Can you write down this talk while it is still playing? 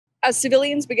As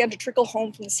civilians began to trickle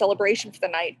home from the celebration for the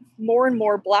night, more and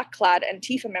more black-clad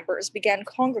Antifa members began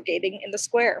congregating in the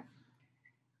square.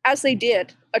 As they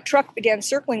did, a truck began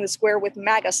circling the square with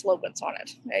MAGA slogans on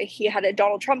it. He had a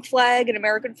Donald Trump flag, an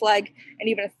American flag, and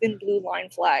even a thin blue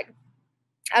line flag.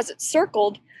 As it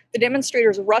circled, the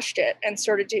demonstrators rushed it and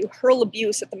started to hurl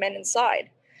abuse at the men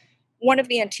inside. One of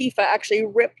the Antifa actually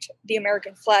ripped the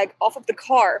American flag off of the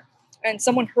car, and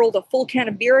someone hurled a full can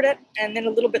of beer at it, and then a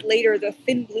little bit later, the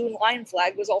thin blue line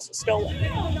flag was also stolen.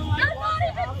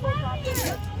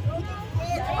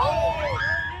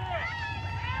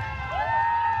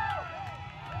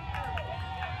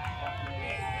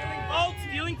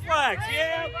 Stealing flags,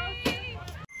 yeah!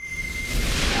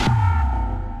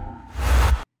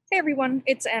 Hey everyone,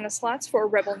 it's Anna Slatz for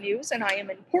Rebel News, and I am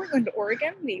in Portland,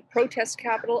 Oregon, the protest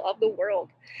capital of the world.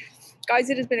 Guys,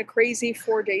 it has been a crazy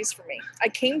 4 days for me. I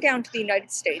came down to the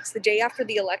United States the day after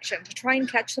the election to try and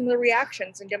catch some of the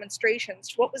reactions and demonstrations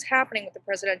to what was happening with the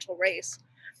presidential race.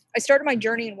 I started my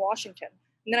journey in Washington,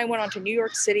 and then I went on to New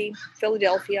York City,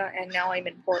 Philadelphia, and now I'm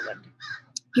in Portland.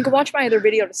 You can watch my other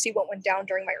video to see what went down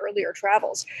during my earlier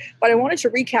travels, but I wanted to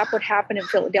recap what happened in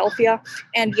Philadelphia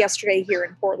and yesterday here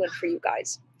in Portland for you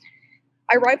guys.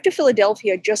 I arrived to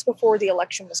Philadelphia just before the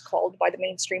election was called by the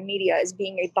mainstream media as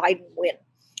being a Biden win.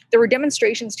 There were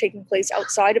demonstrations taking place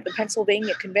outside of the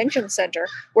Pennsylvania Convention Center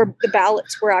where the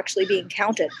ballots were actually being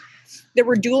counted. There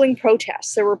were dueling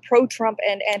protests. There were pro-Trump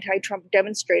and anti-Trump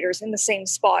demonstrators in the same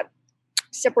spot,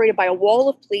 separated by a wall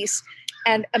of police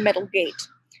and a metal gate.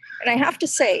 And I have to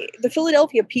say, the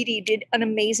Philadelphia PD did an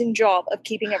amazing job of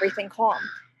keeping everything calm.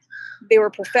 They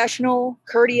were professional,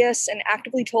 courteous, and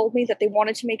actively told me that they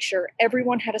wanted to make sure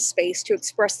everyone had a space to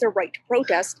express their right to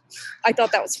protest. I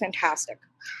thought that was fantastic.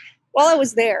 While I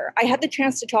was there, I had the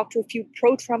chance to talk to a few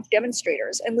pro-Trump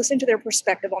demonstrators and listen to their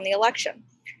perspective on the election.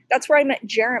 That's where I met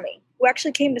Jeremy, who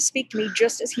actually came to speak to me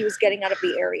just as he was getting out of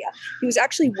the area. He was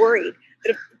actually worried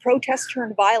that if the protests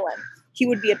turned violent, he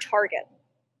would be a target.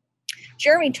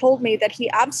 Jeremy told me that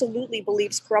he absolutely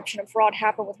believes corruption and fraud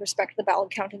happened with respect to the ballot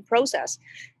counting process.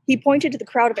 He pointed to the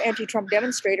crowd of anti-Trump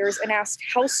demonstrators and asked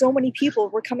how so many people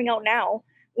were coming out now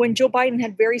when Joe Biden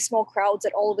had very small crowds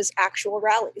at all of his actual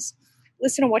rallies.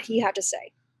 Listen to what he had to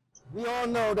say. We all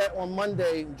know that on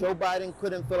Monday, Joe Biden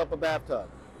couldn't fill up a bathtub.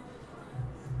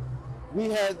 We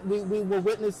were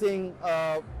witnessing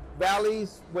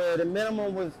rallies where the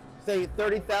minimum was, say,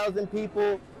 30,000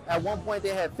 people. At one point, they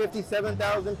had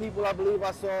 57,000 people, I believe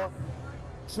I saw.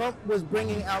 Trump was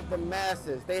bringing out the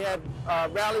masses. They had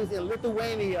rallies in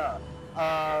Lithuania,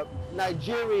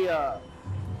 Nigeria,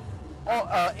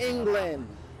 England,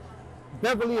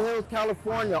 Beverly Hills,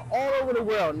 California, all over the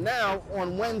world. Now,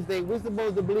 on Wednesday, we're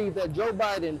supposed to believe that Joe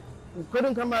Biden, who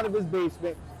couldn't come out of his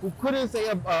basement, who couldn't say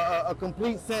a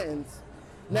complete sentence,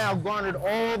 now garnered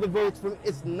all the votes from.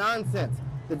 It's nonsense.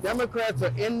 The Democrats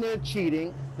are in there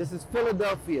cheating. This is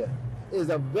Philadelphia. It is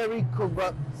a very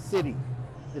corrupt city.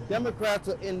 The Democrats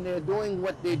are in there doing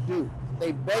what they do.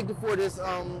 They begged for this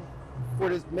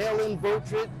mail-in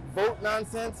vote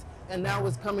nonsense, and now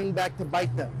it's coming back to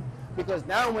bite them. Because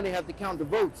now when they have to count the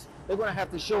votes, they're going to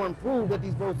have to show and prove that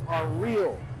these votes are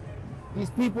real. These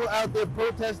people out there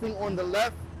protesting on the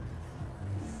left,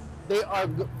 they are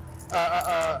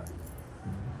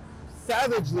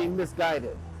savagely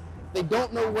misguided. They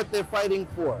don't know what they're fighting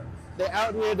for. They're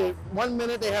out here, one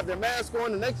minute they have their mask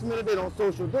on, the next minute they don't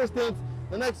social distance,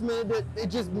 the next minute they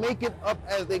just make it up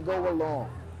as they go along.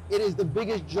 It is the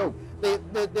biggest joke.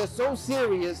 They're so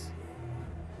serious,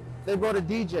 they brought a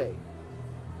DJ.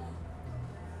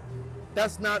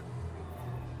 That's not,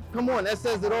 come on, that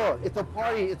says it all. It's a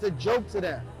party, it's a joke to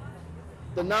them.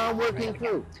 The non-working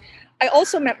crew. I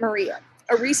also met Maria,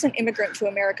 a recent immigrant to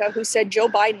America who said Joe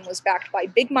Biden was backed by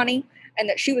big money and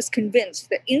that she was convinced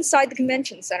that inside the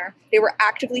convention center, they were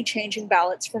actively changing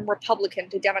ballots from Republican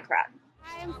to Democrat.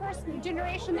 I am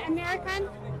first-generation American.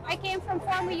 I came from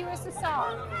former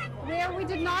USSR, where we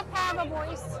did not have a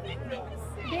voice.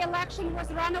 The election was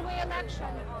a runaway election.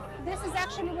 This is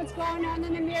actually what's going on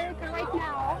in America right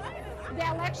now.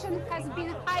 The election has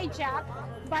been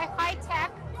hijacked by high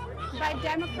tech, by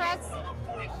Democrats,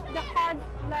 the hard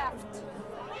left.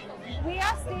 We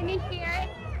are standing here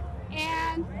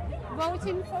and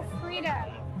voting for freedom,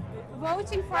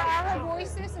 voting for our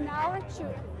voices and our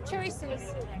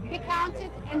choices be counted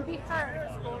and be heard.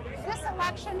 This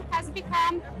election has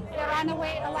become a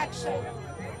runaway election.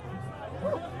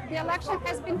 The election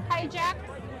has been hijacked.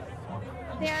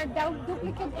 There are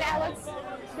duplicate ballots.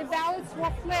 The ballots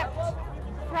were flipped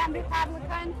from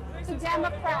Republican to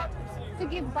Democrat to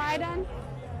give Biden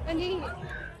a lead.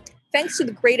 Thanks to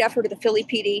the great effort of the Philly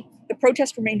PD, the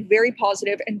protest remained very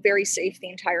positive and very safe the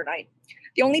entire night.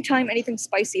 The only time anything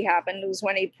spicy happened was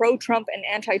when a pro-Trump and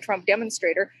anti-Trump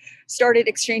demonstrator started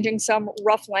exchanging some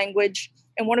rough language,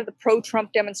 and one of the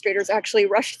pro-Trump demonstrators actually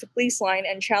rushed the police line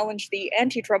and challenged the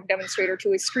anti-Trump demonstrator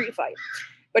to a street fight.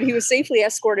 But he was safely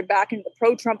escorted back into the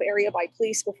pro-Trump area by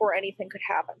police before anything could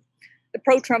happen. The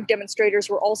pro-Trump demonstrators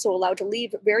were also allowed to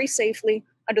leave very safely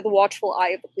under the watchful eye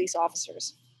of the police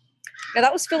officers. Now,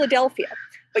 that was Philadelphia,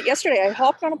 but yesterday I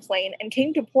hopped on a plane and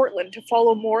came to Portland to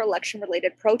follow more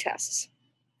election-related protests.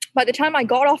 By the time I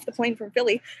got off the plane from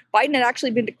Philly, Biden had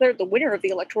actually been declared the winner of the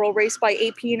electoral race by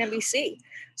AP and NBC.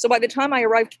 So by the time I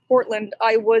arrived to Portland,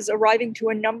 I was arriving to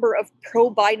a number of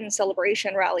pro-Biden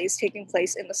celebration rallies taking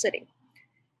place in the city.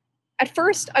 At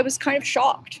first, I was kind of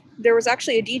shocked. There was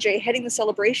actually a DJ heading the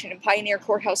celebration in Pioneer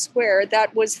Courthouse Square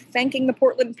that was thanking the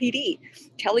Portland PD,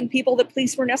 telling people that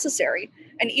police were necessary,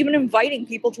 and even inviting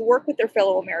people to work with their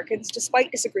fellow Americans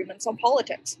despite disagreements on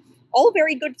politics. All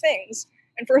very good things.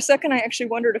 And for a second, I actually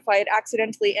wondered if I had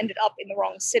accidentally ended up in the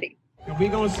wrong city. We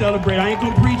gonna celebrate. I ain't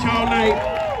gonna preach all night.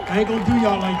 I ain't gonna do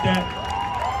y'all like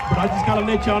that. But I just gotta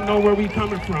let y'all know where we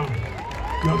coming from.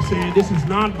 You know what I'm saying? This is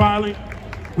non-violent.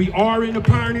 We are in the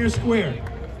Pioneer Square.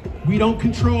 We don't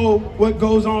control what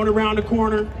goes on around the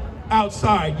corner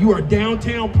outside. You are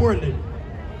downtown Portland.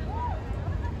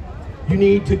 You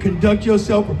need to conduct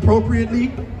yourself appropriately.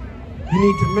 You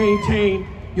need to maintain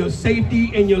your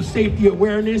safety and your safety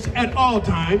awareness at all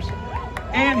times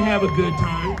and have a good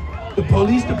time. The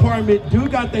police department do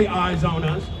got their eyes on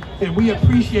us, and we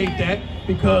appreciate that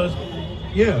because,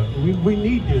 yeah, we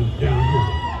need them down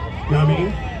here. You know what I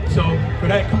mean? So for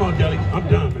that, come on, Deli, I'm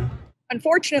done, man.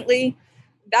 Unfortunately,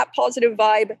 that positive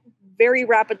vibe very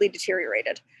rapidly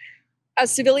deteriorated.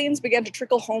 As civilians began to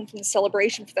trickle home from the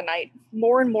celebration for the night,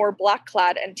 more and more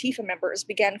black-clad Antifa members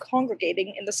began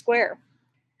congregating in the square.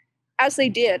 As they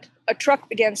did, a truck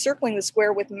began circling the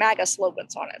square with MAGA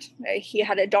slogans on it. He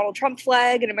had a Donald Trump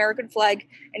flag, an American flag,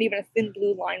 and even a thin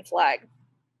blue line flag.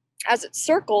 As it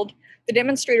circled, the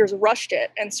demonstrators rushed it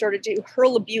and started to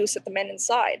hurl abuse at the men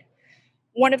inside.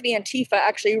 One of the Antifa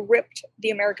actually ripped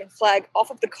the American flag off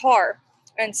of the car,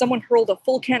 and someone hurled a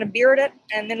full can of beer at it,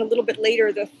 and then a little bit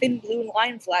later, the thin blue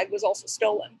line flag was also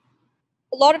stolen.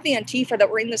 A lot of the Antifa that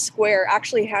were in the square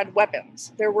actually had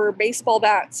weapons. There were baseball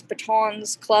bats,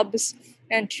 batons, clubs,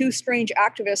 and two strange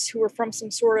activists who were from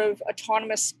some sort of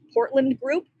autonomous Portland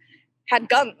group had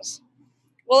guns.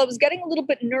 While I was getting a little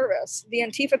bit nervous, the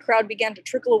Antifa crowd began to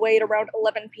trickle away at around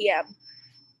 11 p.m.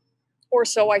 Or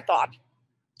so I thought.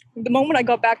 The moment I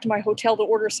got back to my hotel to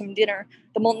order some dinner,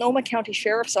 the Multnomah County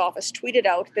Sheriff's Office tweeted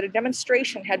out that a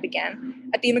demonstration had begun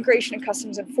at the Immigration and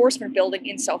Customs Enforcement building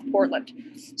in South Portland.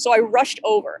 So I rushed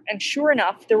over, and sure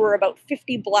enough, there were about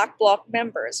 50 Black Bloc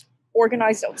members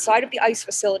organized outside of the ICE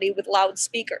facility with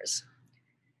loudspeakers.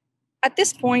 At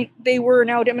this point, they were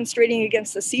now demonstrating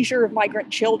against the seizure of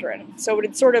migrant children, so it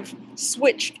had sort of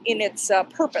switched in its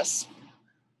purpose.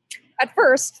 At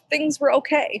first, things were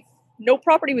okay. No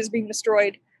property was being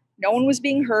destroyed. No one was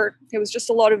being hurt. It was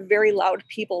just a lot of very loud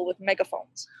people with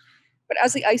megaphones. But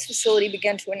as the ICE facility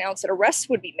began to announce that arrests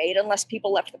would be made unless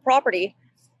people left the property,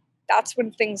 that's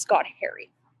when things got hairy.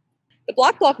 The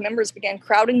Black Bloc members began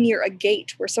crowding near a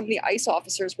gate where some of the ICE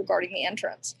officers were guarding the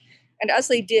entrance. And as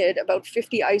they did, about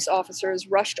 50 ICE officers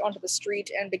rushed onto the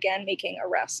street and began making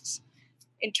arrests.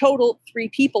 In total, 3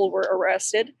 people were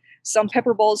arrested. Some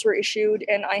pepper balls were issued,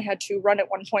 and I had to run at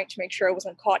one point to make sure I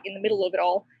wasn't caught in the middle of it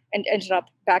all, and ended up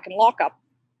back in lockup.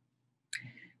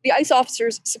 The ICE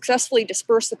officers successfully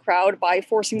dispersed the crowd by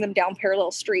forcing them down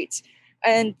parallel streets,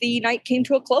 and the night came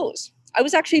to a close. I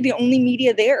was actually the only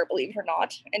media there, believe it or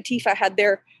not. Antifa had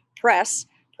their press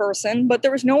person, but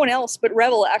there was no one else but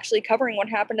Rebel actually covering what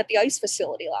happened at the ICE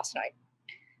facility last night.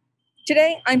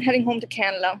 Today, I'm heading home to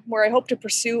Canada, where I hope to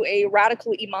pursue a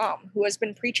radical imam who has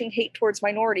been preaching hate towards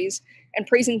minorities and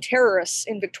praising terrorists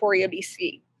in Victoria,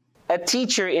 BC. A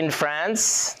teacher in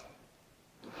France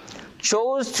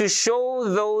chose to show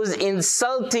those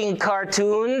insulting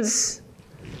cartoons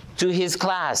to his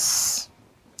class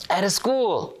at a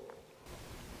school.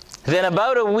 Then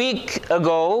about a week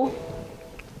ago,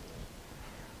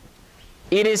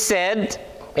 it is said,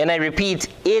 and I repeat,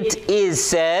 it is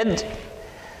said,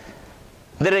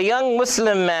 that a young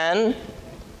Muslim man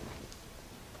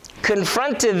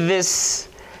confronted this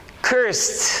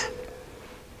cursed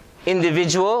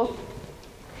individual.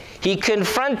 He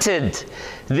confronted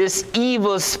this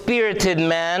evil-spirited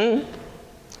man.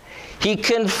 He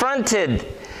confronted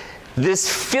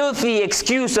this filthy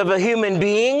excuse of a human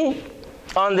being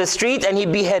on the street, and he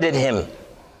beheaded him.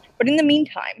 But in the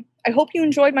meantime, I hope you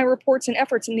enjoyed my reports and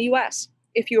efforts in the US.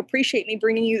 If you appreciate me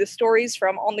bringing you the stories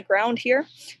from on the ground here,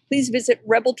 please visit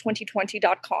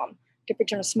rebel2020.com to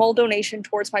pitch in a small donation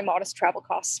towards my modest travel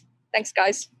costs. Thanks,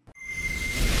 guys.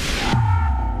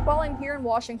 While I'm here in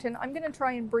Washington, I'm going to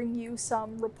try and bring you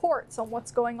some reports on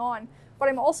what's going on, but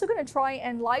I'm also going to try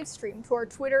and live stream to our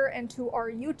Twitter and to our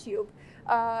YouTube.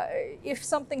 If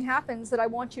something happens that I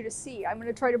want you to see, I'm going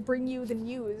to try to bring you the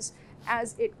news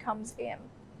as it comes in.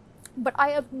 But I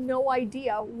have no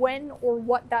idea when or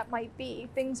what that might be.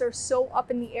 Things are so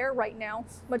up in the air right now,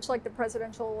 much like the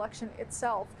presidential election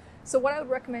itself. So what I would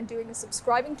recommend doing is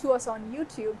subscribing to us on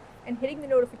YouTube and hitting the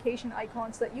notification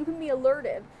icon so that you can be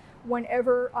alerted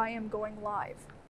whenever I am going live.